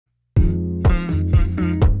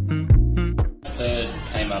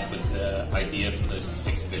came up with the idea for this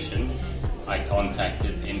exhibition, I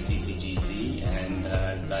contacted MCCGC,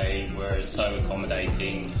 and they were so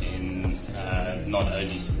accommodating in not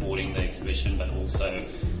only supporting the exhibition but also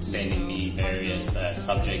sending me various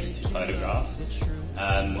subjects to photograph.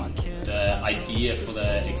 The idea for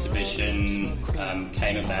the exhibition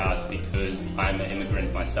came about because I'm an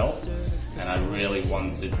immigrant myself, and I really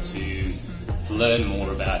wanted to learn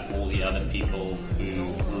more about all the other people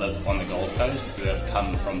who live on the Gold Coast, who have come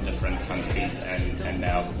from different countries and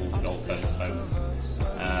now call the Gold Coast home.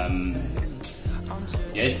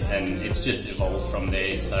 Yes, and it's just evolved from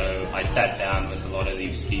there. So I sat down with a lot of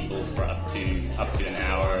these people for up to an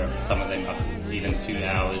hour, some of them up even 2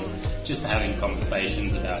 hours, just having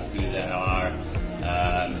conversations about who they are,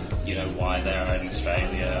 why they are in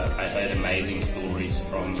Australia. I heard amazing stories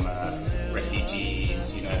from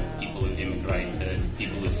refugees, people who immigrated,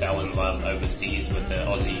 people who fell in love overseas with the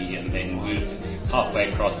Aussie and then moved halfway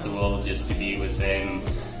across the world just to be with them.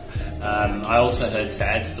 I also heard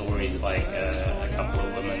sad stories like a couple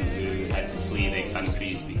of women who had to flee their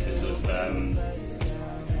countries because of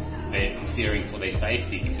they're fearing for their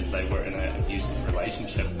safety because they were in an abusive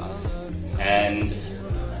relationship. And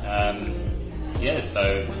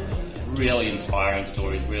so really inspiring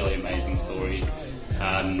stories, really amazing stories.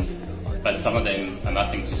 But some of them are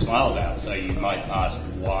nothing to smile about. So you might ask,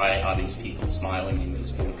 why are these people smiling in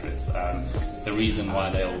these portraits? The reason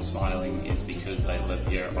why they're all smiling is because they live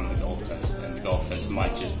here on the Gold Coast, and the Gold Coast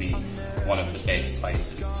might just be one of the best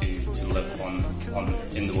places to live on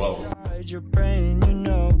in the world.